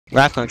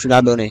Rap come through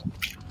that building.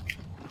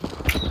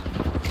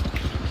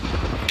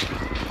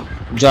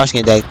 Josh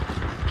can't die.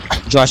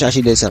 Josh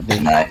actually did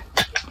something. Nice.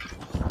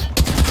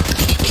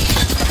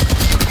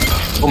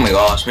 Oh my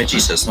gosh, my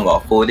Jesus, no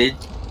got folded.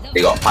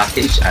 They got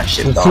packaged and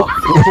shipped off.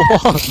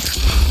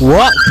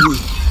 What?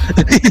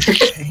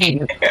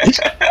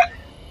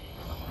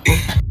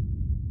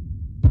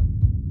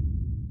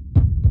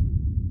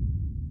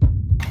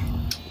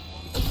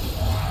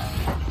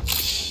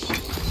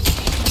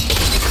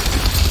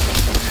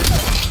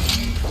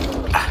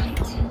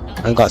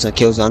 I got some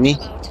kills on me.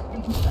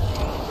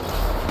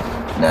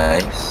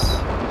 Nice.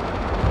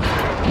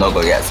 No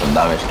go get some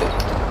damage kills.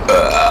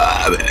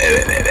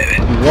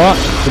 What?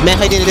 The man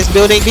hide into this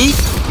building, B?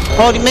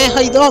 Oh, the man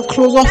hide off,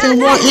 close off in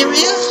one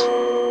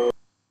area?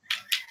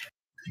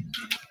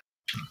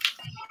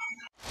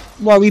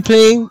 What are we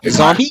playing?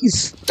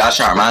 Zombies? That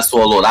sharp man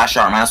swallowed. That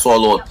sharp man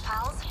swallowed.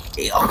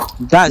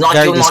 That's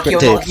very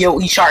descriptive. Yo,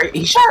 he sharp.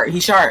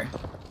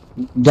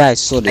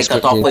 That's so I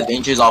cut off descriptive. 5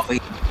 inches off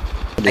it.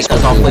 I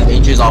cut off 5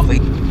 inches off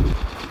it.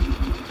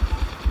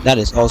 That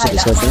is also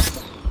descriptive.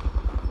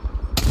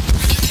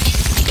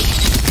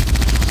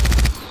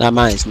 That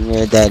man is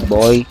near dead,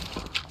 boy.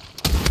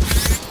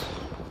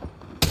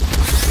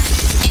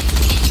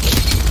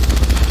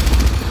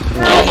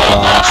 Oh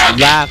gosh,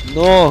 Rap,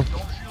 no!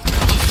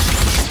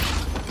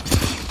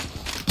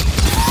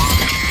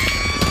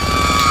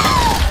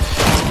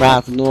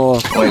 Rap, no!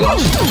 Oh my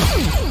gosh.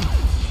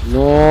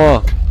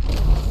 No!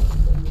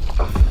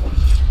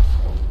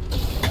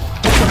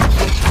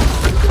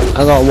 I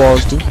got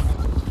walls too.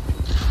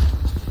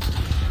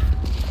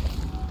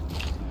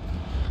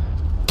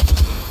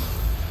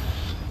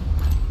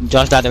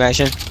 Josh, that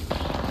direction.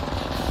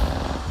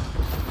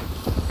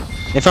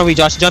 In front of me,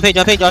 Josh. Jump in,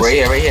 Josh.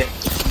 Right here.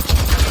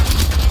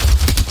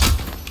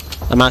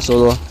 I'm not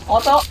solo.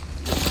 Auto.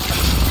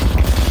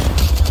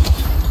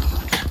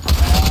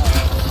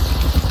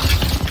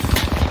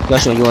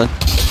 Josh, what you want?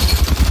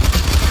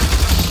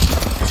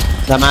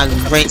 That man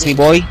rates me,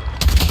 boy.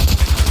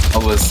 I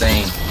was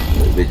saying,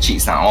 the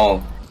cheats and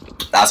all.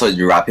 That's what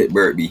you rapid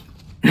bird be.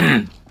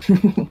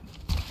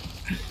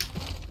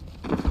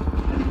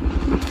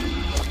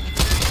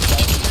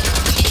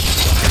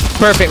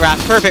 Perfect rap.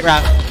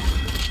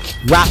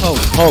 Rap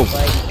ho.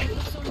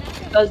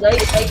 Because I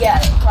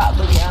get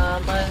probably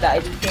that I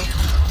just think.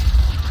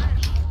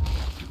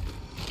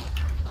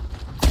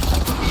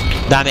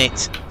 Damn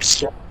it.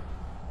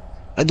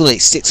 I do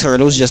like 6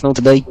 hurdles just now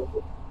today.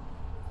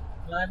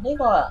 Man,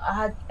 nigga, I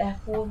had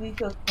F4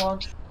 for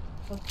punch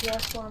for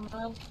PS4,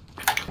 man.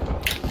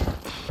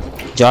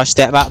 Josh,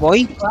 step back,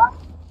 boy.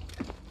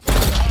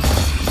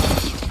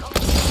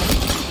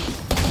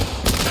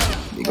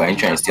 You going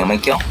trying to steal my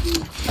kill?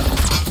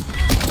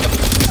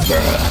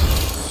 Bruh.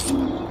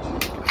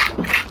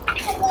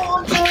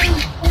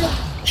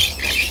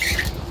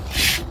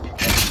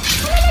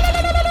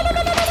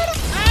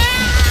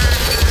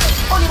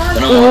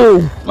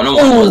 One of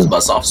them was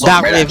bust off, so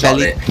That red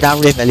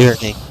belly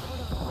hurt me.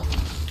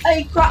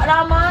 Hey, crack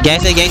that man.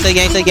 Gangster.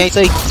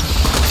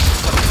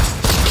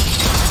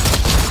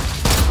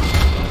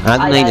 I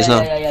don't think this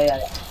now. Yeah.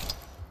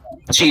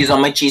 Cheese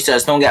on my cheese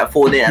just don't get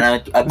folded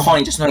and a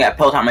coin just don't get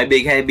pelted on my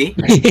big head, B.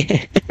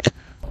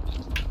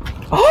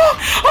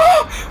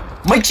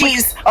 My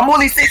cheese, I'm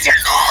only 6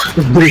 years old.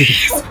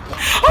 Please.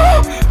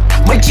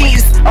 My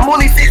cheese, I'm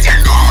only 6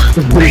 years old.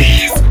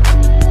 Please.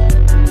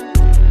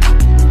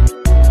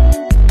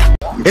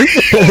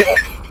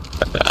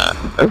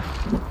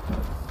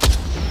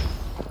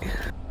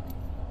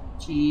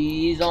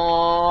 Cheese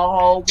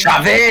on.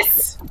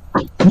 Travis.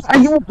 Are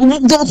you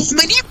don't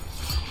many?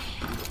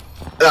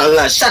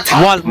 Shut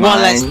up. One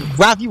less.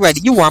 Rap, you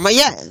ready? You warm up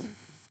yet?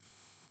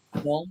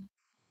 One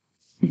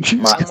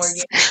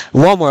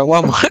One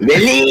more.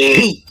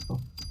 Really?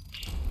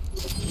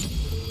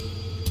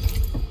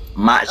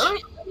 Match. Let me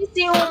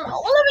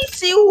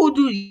see who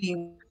do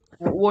the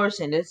worse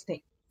in this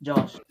thing,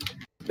 Josh.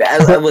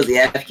 That was the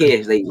AFK.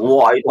 It's like,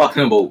 what are you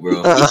talking about,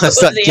 bro?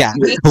 Yeah.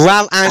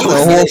 Rap answer the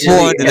whole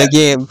point in the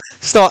game.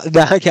 Stop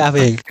that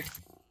capping.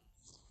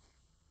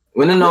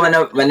 When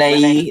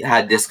I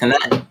had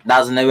disconnect,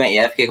 that's when I went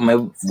AFK. My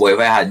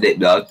boyfriend had dip,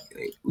 dog.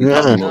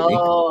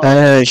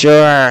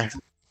 Sure.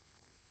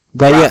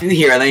 But yeah, you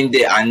hear and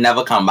then I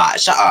never come back.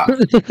 Shut up.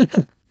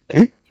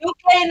 You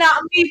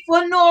cannot be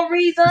for no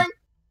reason.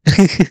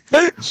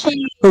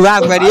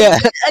 Rap ready? Yeah.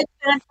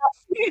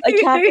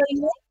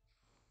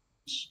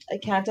 I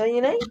can't tell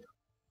you name.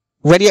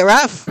 Ready at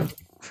Raf?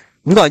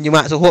 We got a new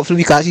map, so hopefully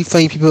we can actually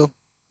find people.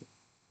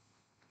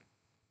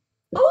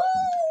 Oh,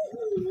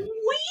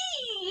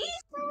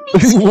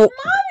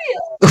 Mario.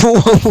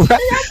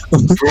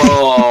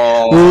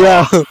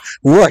 Bro.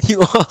 What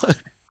you on?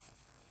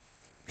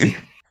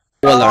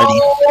 Well, Lardy.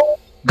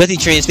 Gutty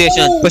train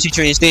station. Bushy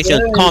train station.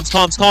 Comms.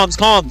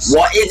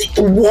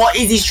 What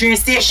is this train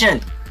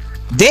station?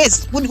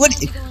 This? What?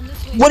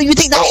 What do you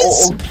think that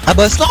is? I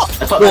bust stop.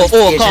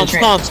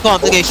 Calm.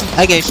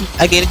 I get you.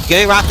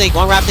 Going rafting.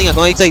 I'm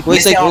going safe. Come.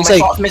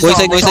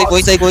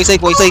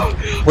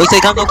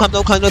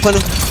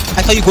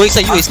 I tell you, going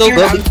safe. You ain't still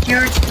good.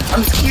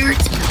 I'm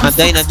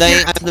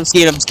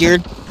scared. I'm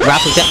scared.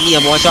 Rap protect me.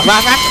 I'm one shot.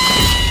 Rap.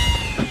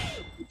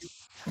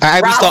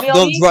 Alright, we stop.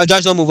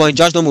 Josh, don't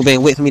move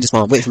in. Wait for me to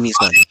spawn.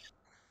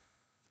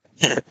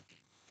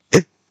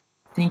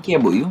 Think care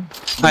about you.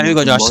 Alright, here we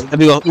go, Josh. Let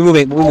me go.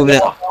 We're moving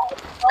it.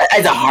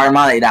 It's a hard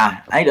man like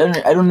that. I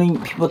don't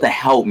need people to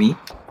help me.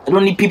 I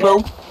don't need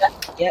people.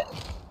 Yeah.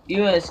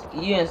 You and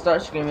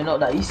start screaming out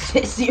that you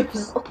 6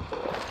 years old.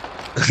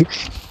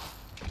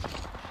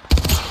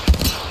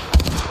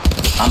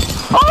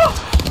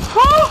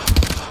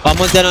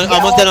 Almost dead.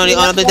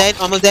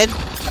 Almost dead.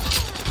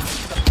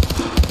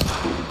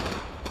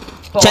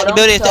 Check the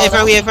building. Stay in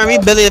front of me.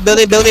 Building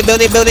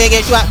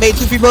against you. I made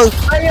 2 people.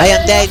 I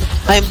am dead.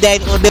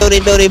 On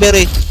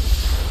building.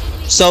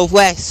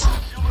 Southwest.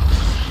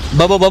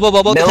 Bubble.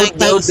 Building.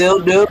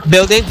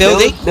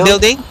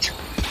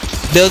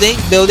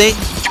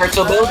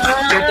 Turtle build.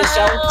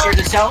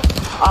 Turtle shell.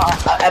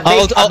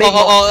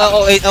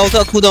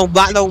 Cool down.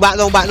 Back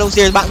no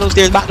stairs.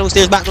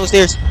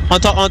 On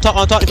top,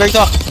 the very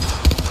top.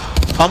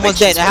 Almost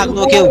dead. I have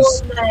no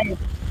kills.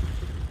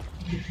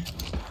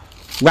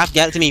 Rap,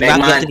 get it to me.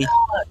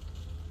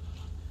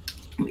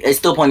 It's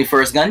still pointing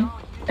first gun.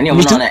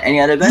 Anyone on any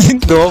other gun?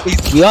 No,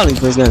 we all in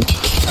first gun.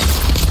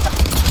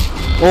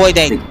 Oh, wait,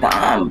 dead.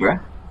 Damn, bro.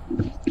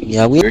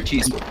 Yeah, we. Your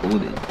cheese were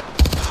folded.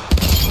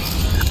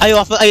 I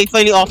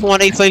finally off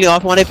one. I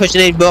push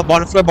it in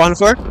bottom floor.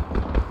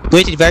 Go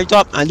to the very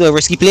top and do a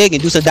risky play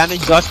and do some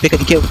damage. Josh, pick up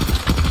the kill.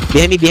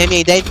 Behind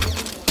me, dead.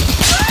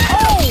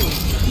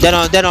 Dead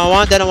on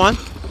one.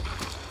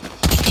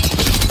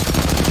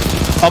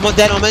 Almost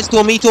dead, two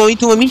on me.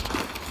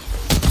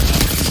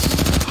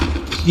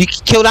 You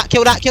kill that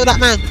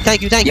man.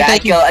 Thank you.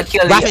 I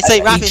kill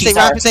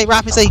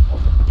Rapid say.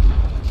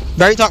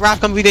 Very top, Raph,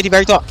 come to the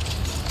very top.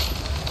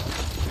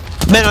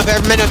 Men on the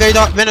very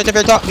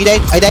top. Me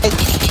dead. I dead.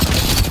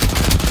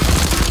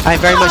 I am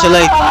very much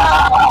alive.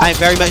 I am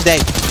very much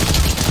dead.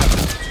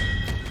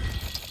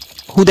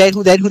 Who dead?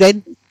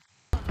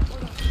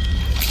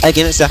 I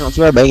get it second, I'm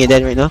sorry, but I get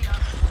dead right now.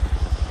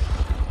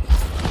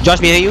 Josh,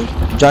 behind you?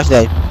 Josh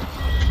dead.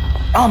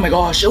 Oh my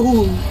gosh,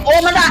 ooh.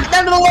 Oh my god!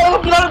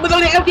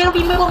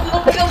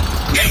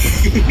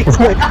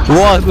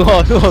 What?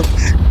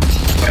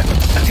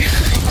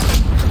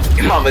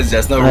 Mama's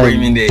just not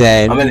raving there.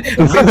 Dead. We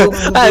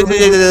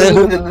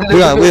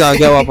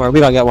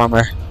gonna get one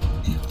more.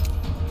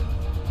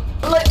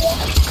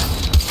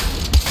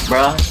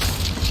 Bruh,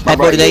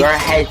 your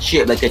head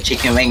shaped like a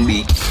chicken wing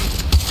be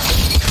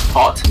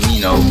hot to me,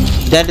 no.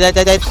 Dead.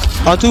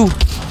 On 2.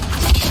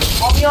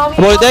 I'm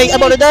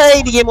about to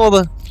die. The game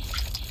over.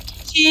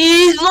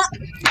 Jeez, look.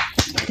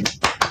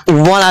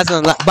 One last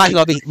one. Back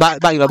lobby.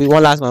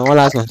 One last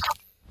one.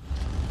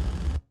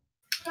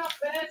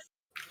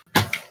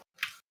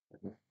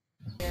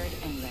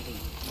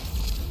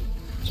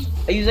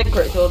 I use a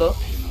critical though.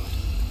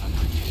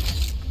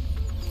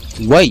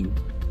 Wait.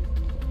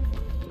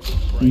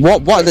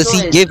 What does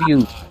he give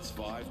you?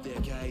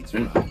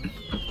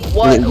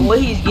 What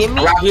he's giving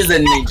me? Rap is a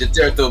ninja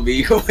turtle,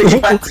 B.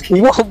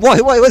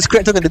 What's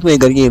critical in the twin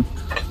gun game?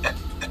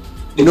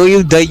 You know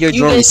you die your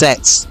drone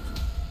resets.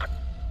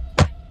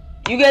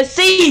 You can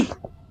see!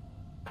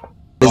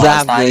 Does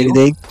that have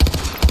anything?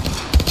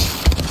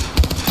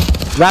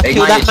 Rap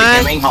kill that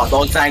man! Hot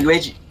dog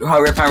sandwich,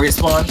 hurry up and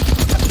respawn.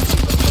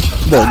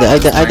 No, I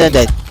done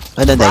that.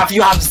 Rap,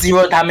 you have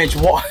 0 damage,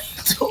 what?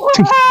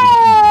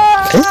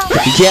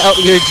 Get out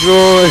your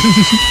drone!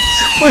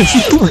 What is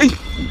he doing?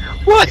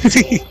 What is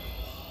he?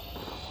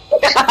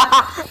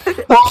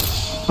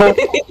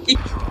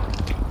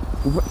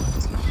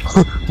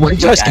 What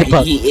just came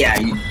up? He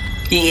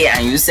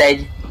and you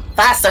said,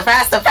 faster!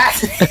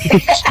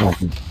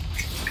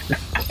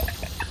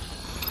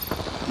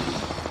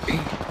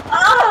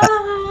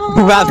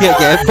 Rap get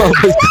game bombed.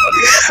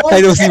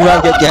 I don't see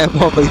Rap get game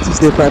bombed, but it's too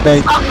still right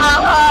back.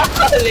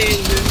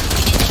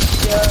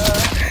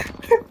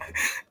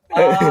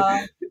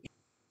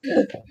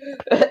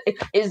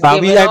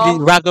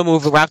 Rap don't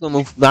move.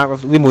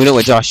 We moving it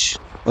with Josh.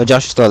 Well,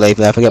 Josh is still alive.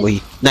 I forget what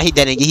he. Nah, he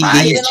didn't.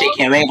 He's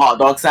chicken wing hot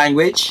dog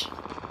sandwich.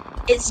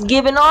 It's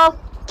giving off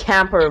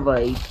camper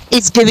vibe.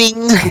 It's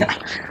giving.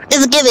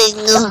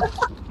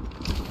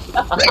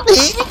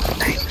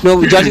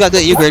 No, Josh, you got to do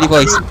it. You girly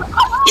voice.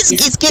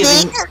 It's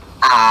giving.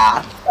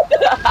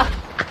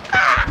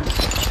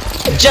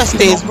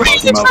 Justice.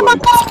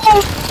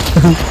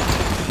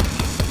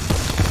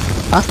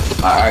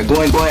 Alright,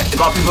 going. I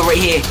got people right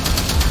here.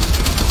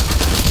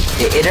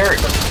 It hurt.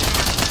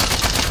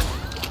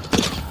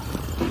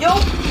 Yo.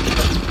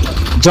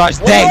 Josh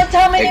dead.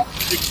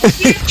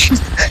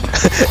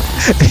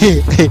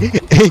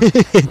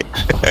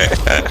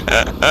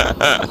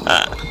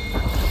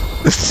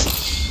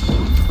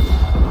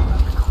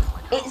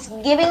 It's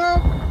giving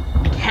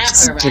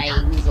camper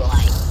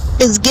vibes.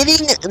 It's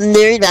giving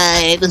nerd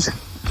vibes.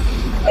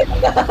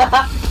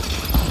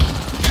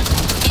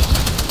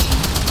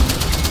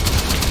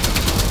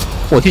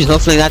 Oh, she's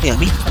not fling that thing at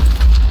me.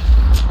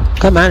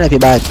 Come on, if you're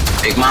bad.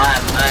 Big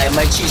man,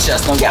 my cheese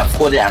just don't get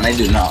folded and I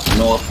do not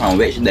know from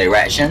which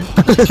direction.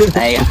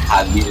 I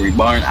have been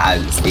reborn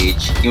as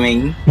stage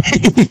queuing.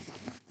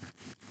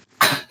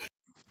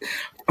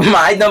 Man,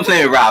 I done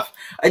playing Raph.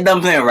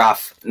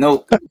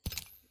 No.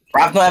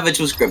 Raph don't ever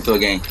choose crypto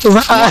again.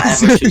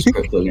 Raph ever choose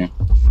crypto again.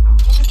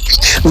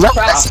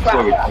 Raph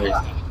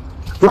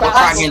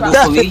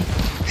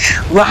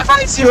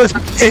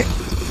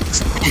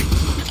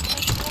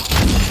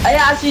I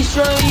actually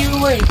showing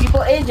you where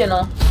people age, you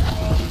know.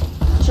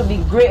 Should be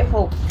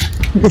grateful.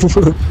 That's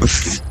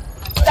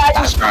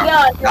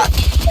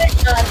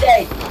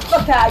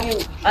Look at you.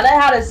 And I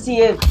had to see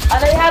him.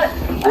 And I had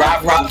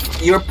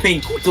Raph, your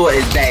pink to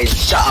is dead.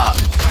 Shut up.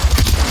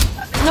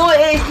 No,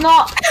 it's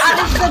not. And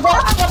it's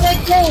about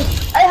 7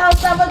 kills. I have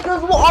 7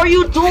 kills. What are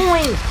you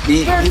doing?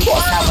 You got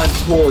 7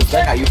 kills.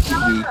 Look at you,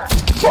 TV.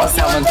 You got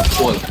 7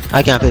 kills.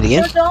 I can't play the game.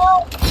 You're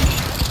dumb.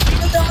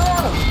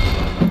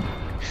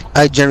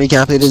 I generally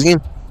can't play this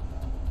game.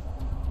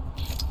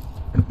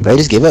 But I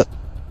just give up.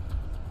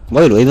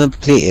 Why do I even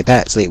play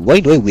Apex? Like, why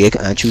do I wake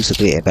and choose to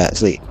play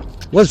Apex? Like,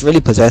 what's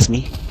really possessed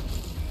me?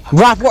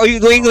 Raph, what are you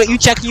doing? Like, you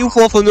checking your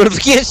phone for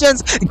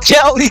notifications?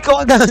 Get out of the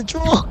goddamn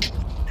draw!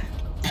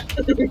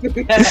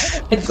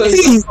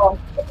 Please!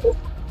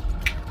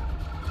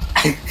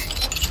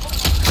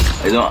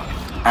 I don't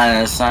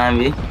understand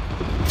me.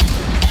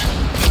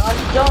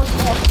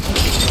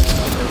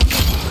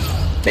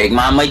 Big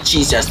man, my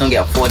cheese just don't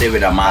get folded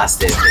with a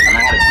master. And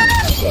I had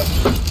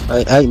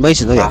to I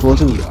might not get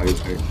folded.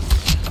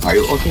 Are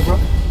you okay, bro?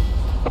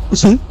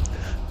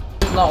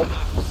 No.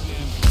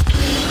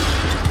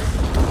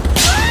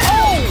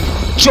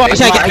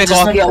 George, I get big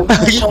off.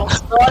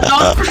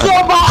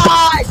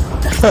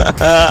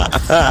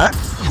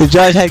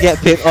 George, I get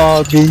picked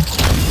off, me.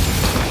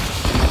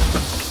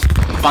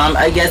 Fam,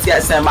 I guess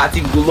get sent back to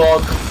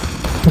Gulag.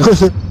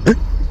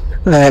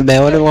 Alright,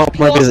 man, what do you want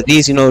more business?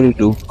 These you know what to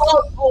do.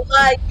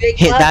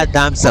 Hit that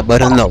damn sub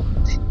button now.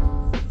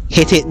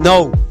 Hit it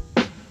now.